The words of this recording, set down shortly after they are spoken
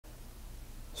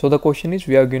So the question is,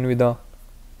 we are given with a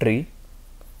tree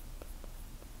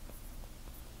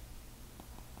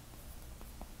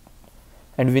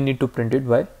and we need to print it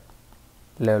by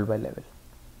level.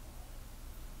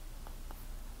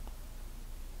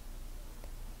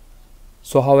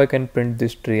 So how I can print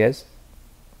this tree as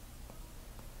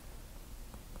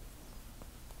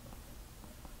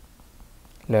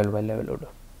level by level order?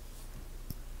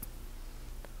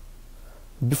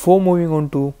 Before moving on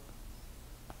to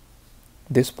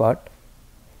this part,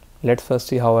 let's first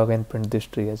see how I can print this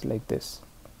tree as like this.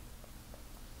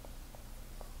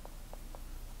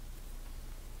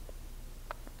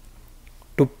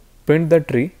 To print the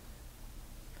tree,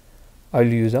 I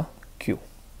will use a queue.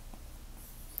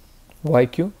 Why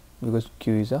queue? Because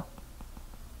queue is a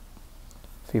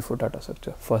FIFO data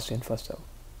structure, first in first out.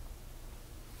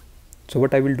 So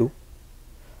what I will do,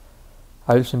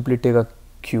 I will simply take a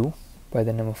queue by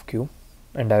the name of queue,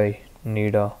 and I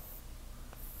need a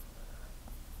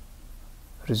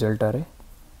result array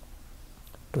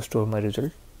to store my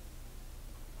result.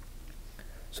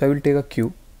 So I will take a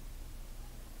queue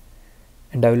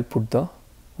and I will put the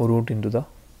root into the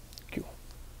queue.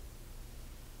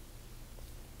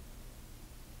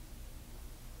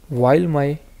 While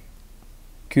my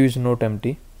queue is not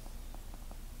empty,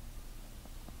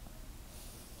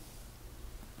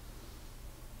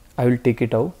 I will take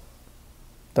it out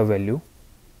the value.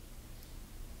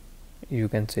 You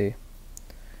can say,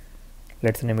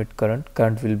 let's name it current.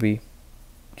 Current will be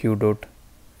queue dot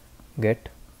get.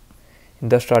 In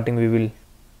the starting we will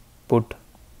put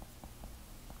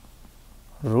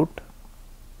root.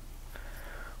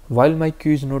 While my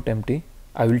queue is not empty,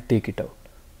 I will take it out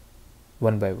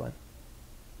one by one,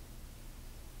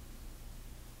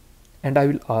 and I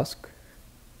will ask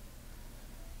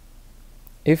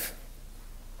if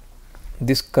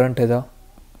this current has a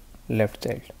left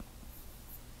child.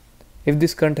 If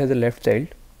this current has a left child,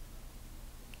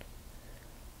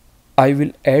 I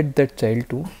will add that child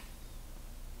to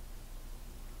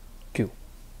queue,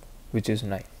 which is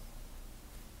 9.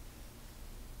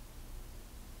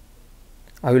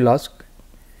 I will ask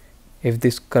if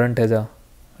this current has a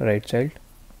right child.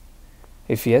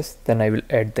 If yes, then I will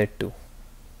add that too.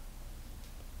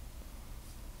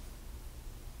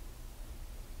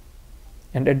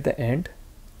 And at the end,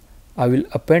 I will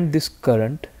append this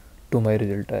current to my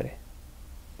result array.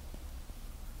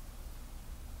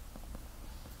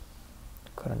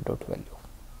 Current dot value.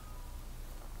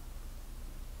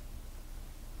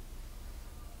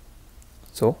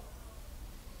 So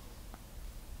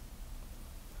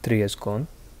 3 has gone.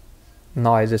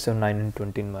 Now I just have 9 and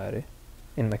 20 in my array,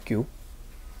 in my queue.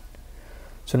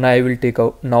 So now I will take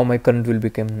out, now my current will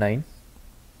become 9.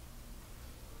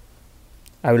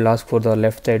 I will ask for the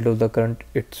left child of the current,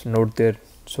 it's not there.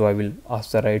 So I will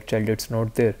ask the right child, it's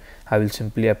not there. I will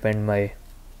simply append my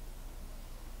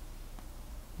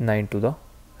 9 to the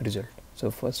result. So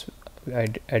first I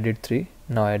added 3,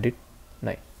 now I added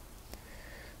 9.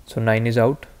 So 9 is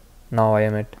out, now I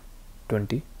am at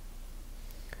 20.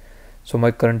 So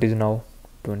my current is now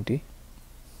 20.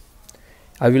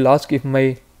 I will ask if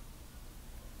my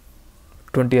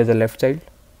 20 has a left child.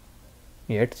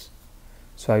 Yes.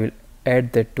 So I will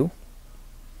add that to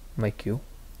my queue.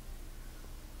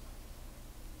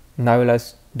 Now I will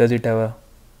ask, does it have a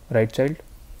right child?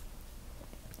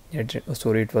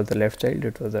 Sorry, it was the left child,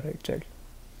 it was the right child.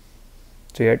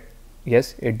 So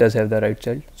yes, it does have the right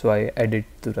child. So I add it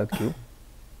to the queue.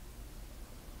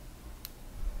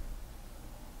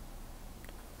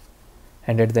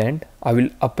 And at the end, I will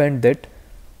append that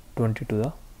 20 to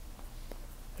the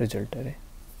result array.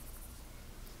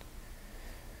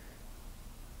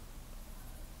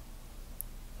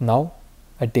 Now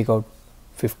I take out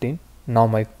 15. Now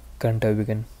my current have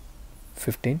become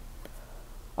 15.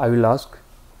 I will ask,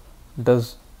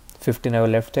 does 15 have a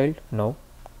left child? No.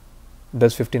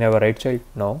 Does 15 have a right child?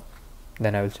 No.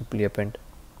 Then I will simply append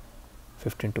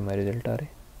 15 to my result array.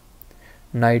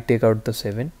 Now I take out the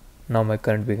 7. Now my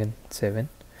current becomes 7.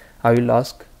 I will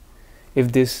ask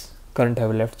if this current have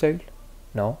a left child?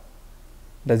 No.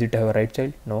 Does it have a right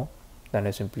child? No. Then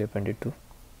I simply append it to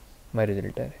my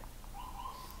result array.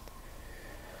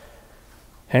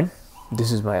 And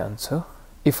this is my answer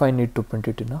if I need to print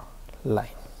it in a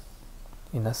line,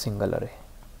 in a single array.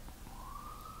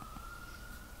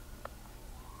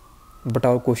 But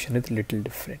our question is little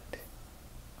different.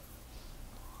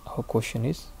 Our question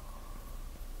is,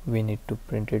 we need to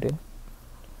print it in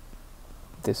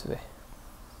this way.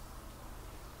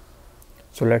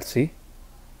 So let's see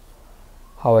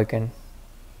how I can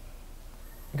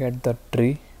get the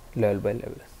tree level by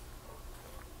level.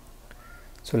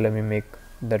 So let me make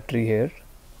the tree here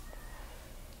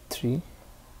 3,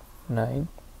 9,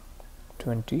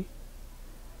 20,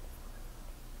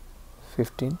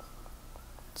 15,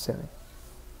 7.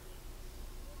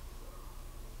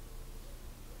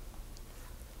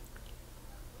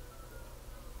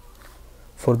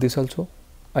 For this also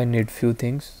I need few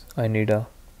things. I need a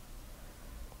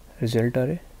result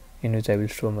array in which I will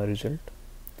store my result.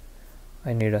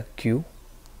 I need a queue,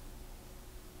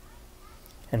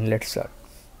 and let's start.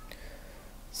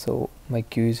 So my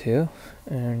queue is here,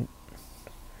 and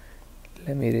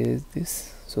let me erase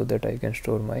this so that I can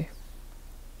store my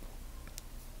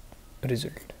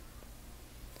result.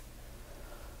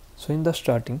 So in the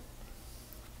starting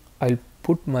I'll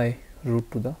put my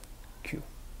root to the queue.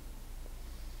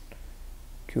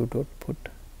 Queue dot put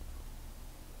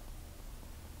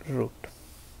root.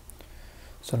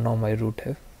 So now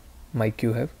my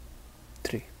queue have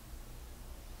 3.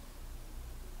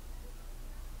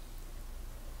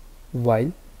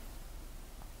 While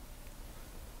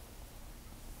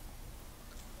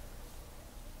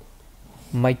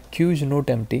my queue is not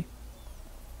empty,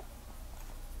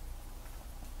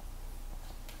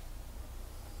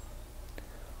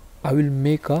 I will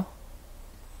make a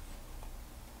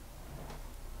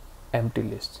empty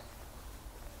list.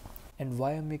 And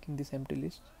why I'm making this empty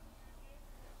list?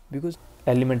 Because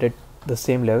element at the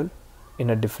same level in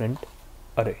a different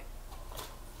array.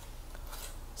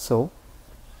 So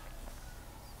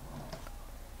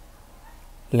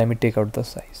let me take out the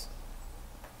size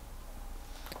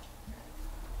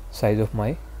of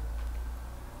my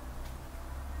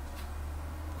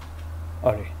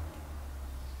array.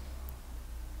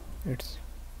 It's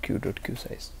queue.queue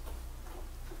size.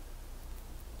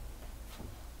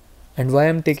 And why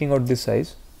I'm taking out this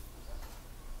size?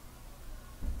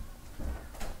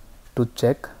 To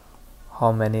check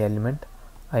how many element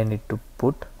I need to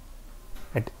put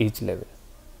at each level.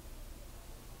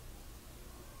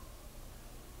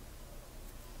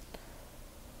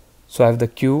 So I have the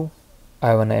queue, I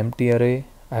have an empty array,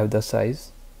 I have the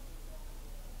size.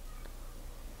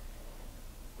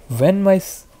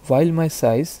 While my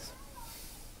size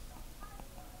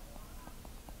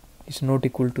is not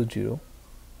equal to 0,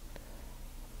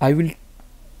 I will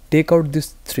take out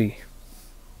this 3,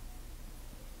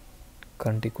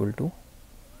 current equal to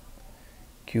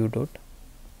queue dot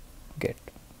get.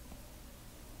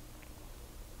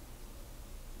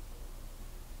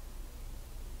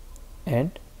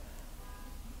 And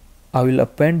I will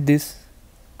append this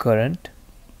current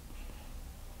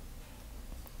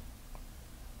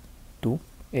to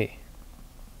A.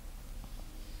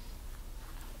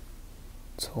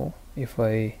 So if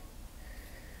I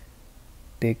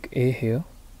take A here,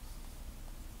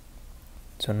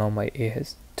 so now my A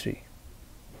has 3.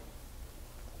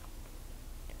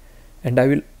 And I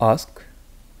will ask,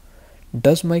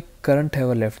 does my current have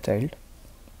a left child?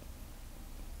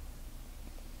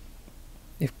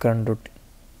 If current dot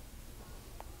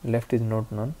left is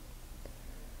not none,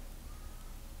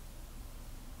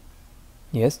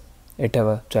 yes, it have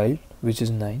a child which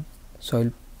is 9, so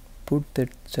I'll put that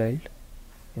child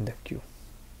in the queue.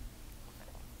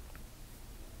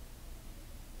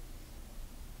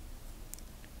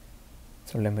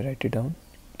 So let me write it down.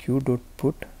 Queue dot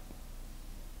put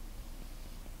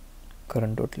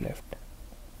current dot left.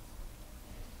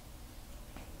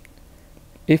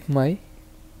 If my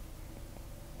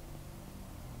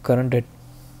current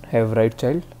have right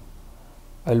child,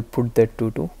 I'll put that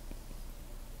 2 to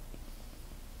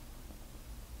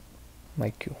my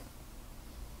queue.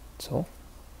 So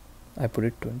I put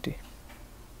it 20.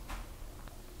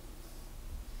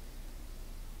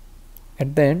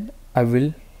 At the end I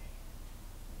will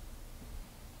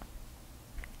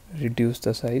reduce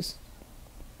the size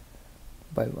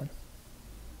by 1.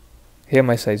 Here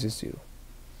my size is 0.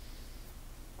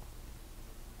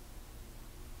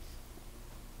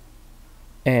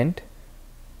 And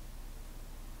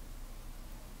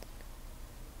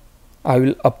I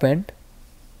will append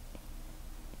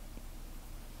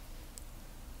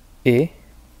A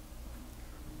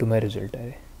to my result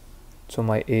array. So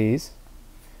my A is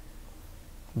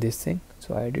this thing,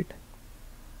 so I added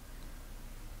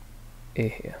A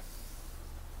here.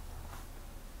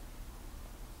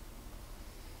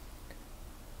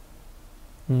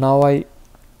 Now I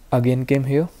again came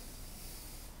here.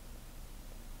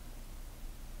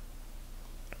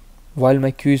 While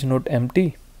my queue is not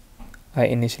empty, I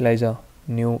initialize a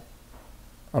new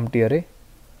empty array.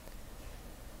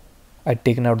 I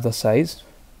taken out the size,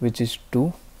 which is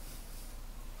 2.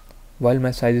 While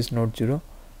my size is not 0,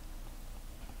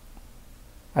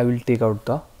 I will take out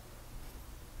the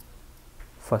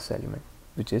first element,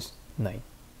 which is 9,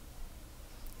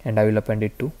 and I will append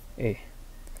it to A.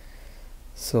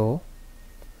 So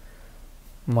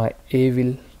my A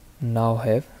will now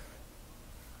have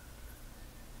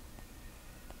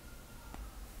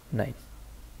 9.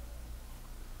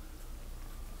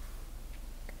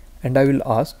 And I will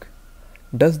ask,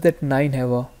 does that 9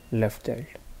 have a left child?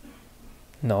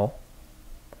 No,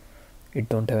 it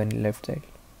don't have any left child.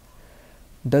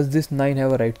 Does this 9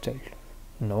 have a right child?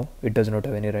 No, it does not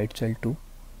have any right child too.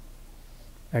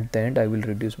 At the end I will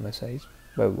reduce my size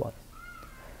by 1.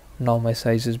 Now my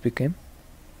sizes became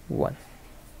 1.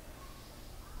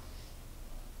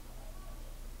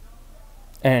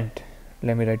 And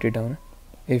let me write it down.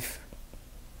 If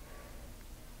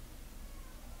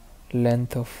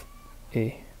length of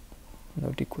A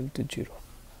not equal to 0,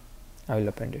 I will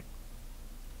append it.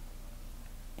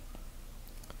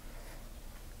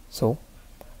 So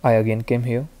I again came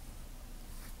here.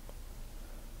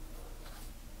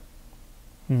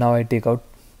 Now I take out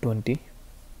 20.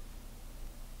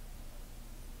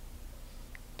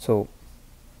 So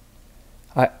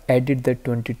I added that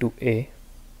 20 to A.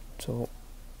 So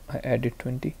I added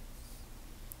 20.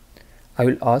 I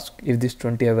will ask if this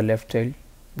 20 have a left child.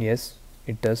 Yes,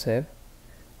 it does have.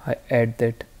 I add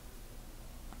that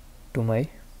to my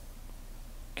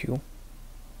queue.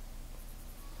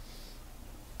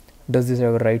 Does this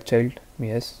have a right child?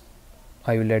 Yes,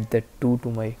 I will add that 2 to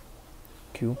my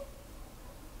queue.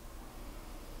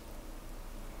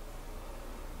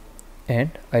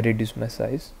 And I reduce my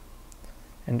size,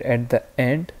 and at the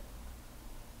end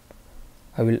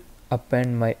I will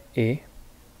append my A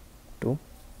to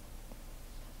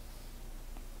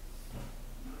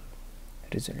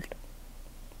result.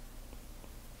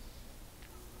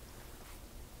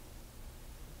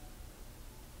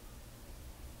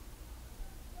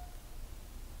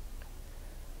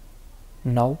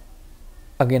 Now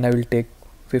again I will take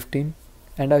 15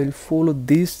 and I will follow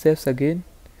these steps again,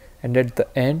 and at the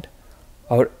end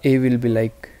our A will be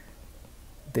like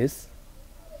this,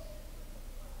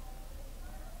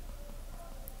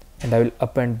 and I will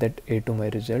append that A to my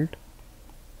result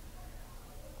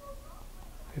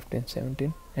 15,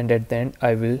 17, and at the end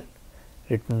I will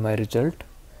return my result,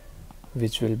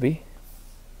 which will be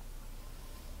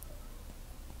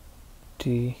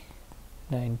T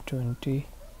 9, 20,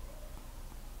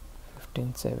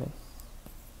 15, 7.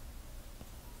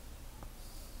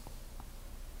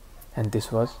 And this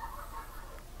was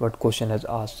what question has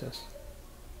asked us.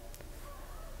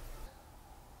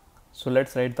 So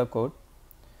let's write the code.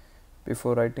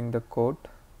 Before writing the code,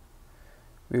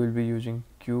 we will be using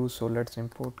Q, so let's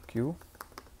import Q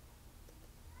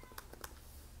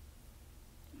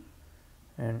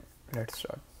and let's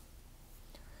start.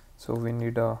 So we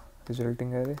need a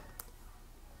resulting array,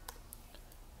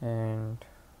 and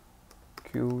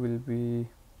Q will be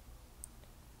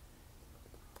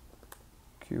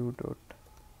Q dot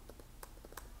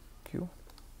Q,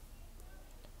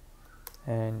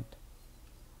 and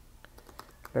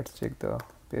let's check the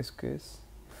base case.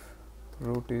 If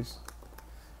root is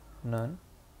none,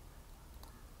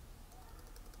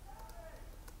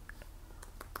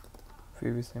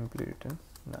 we will simply return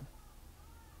none.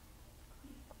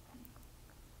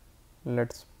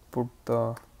 Let's put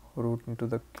the root into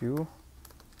the queue.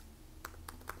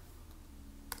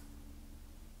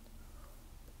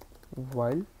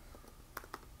 While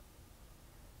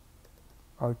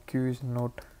our queue is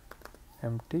not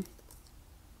empty,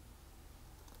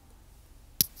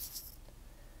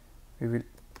 we will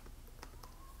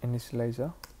initialize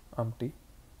a empty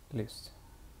list,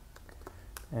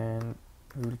 and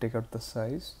we will take out the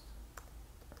size,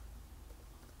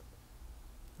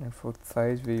 and for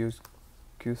size we use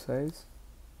queue size,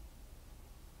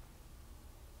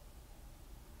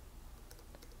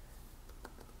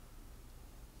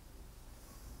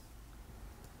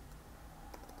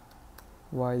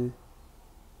 while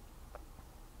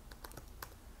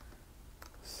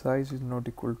size is not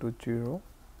equal to 0,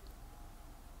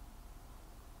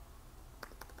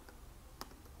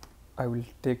 I will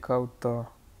take out the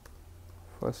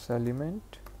first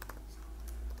element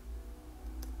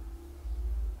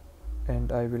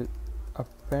and I will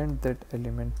append that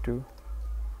element to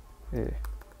A,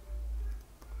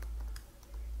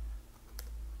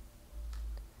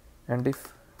 and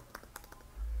if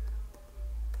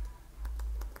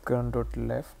current dot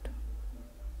left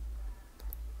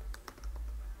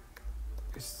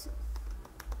is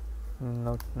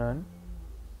not none,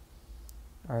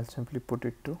 I'll simply put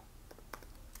it to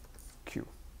Q.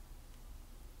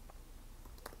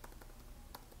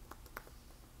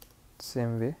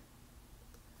 Same way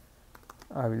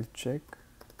I will check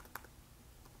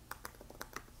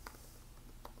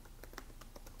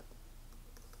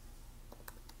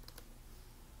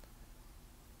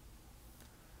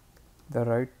the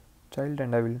right child,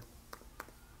 and I will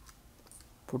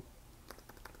put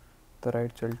the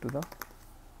right child to the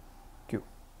queue,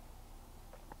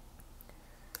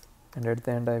 and at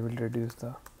the end I will reduce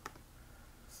the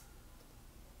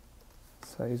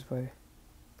size by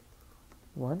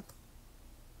 1,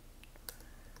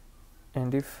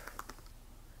 and if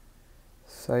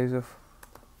size of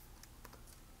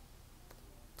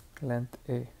length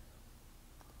A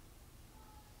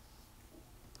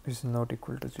is not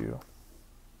equal to 0,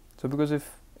 so because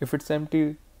if it's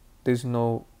empty, there is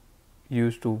no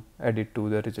use to add it to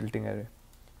the resulting array.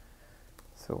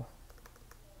 So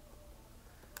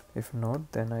if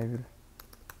not, then I will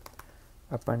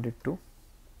append it to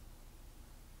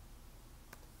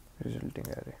resulting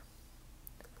array.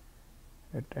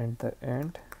 At the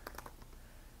end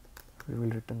we will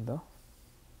return the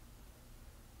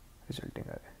resulting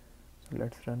array. So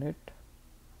let's run it.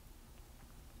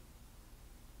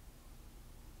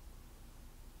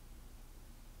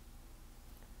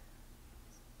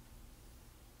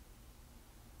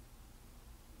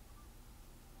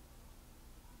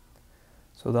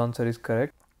 So the answer is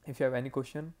correct. If you have any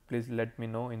question, please let me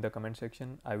know in the comment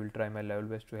section. I will try my level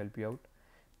best to help you out.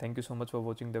 Thank you so much for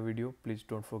watching the video. Please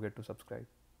don't forget to subscribe.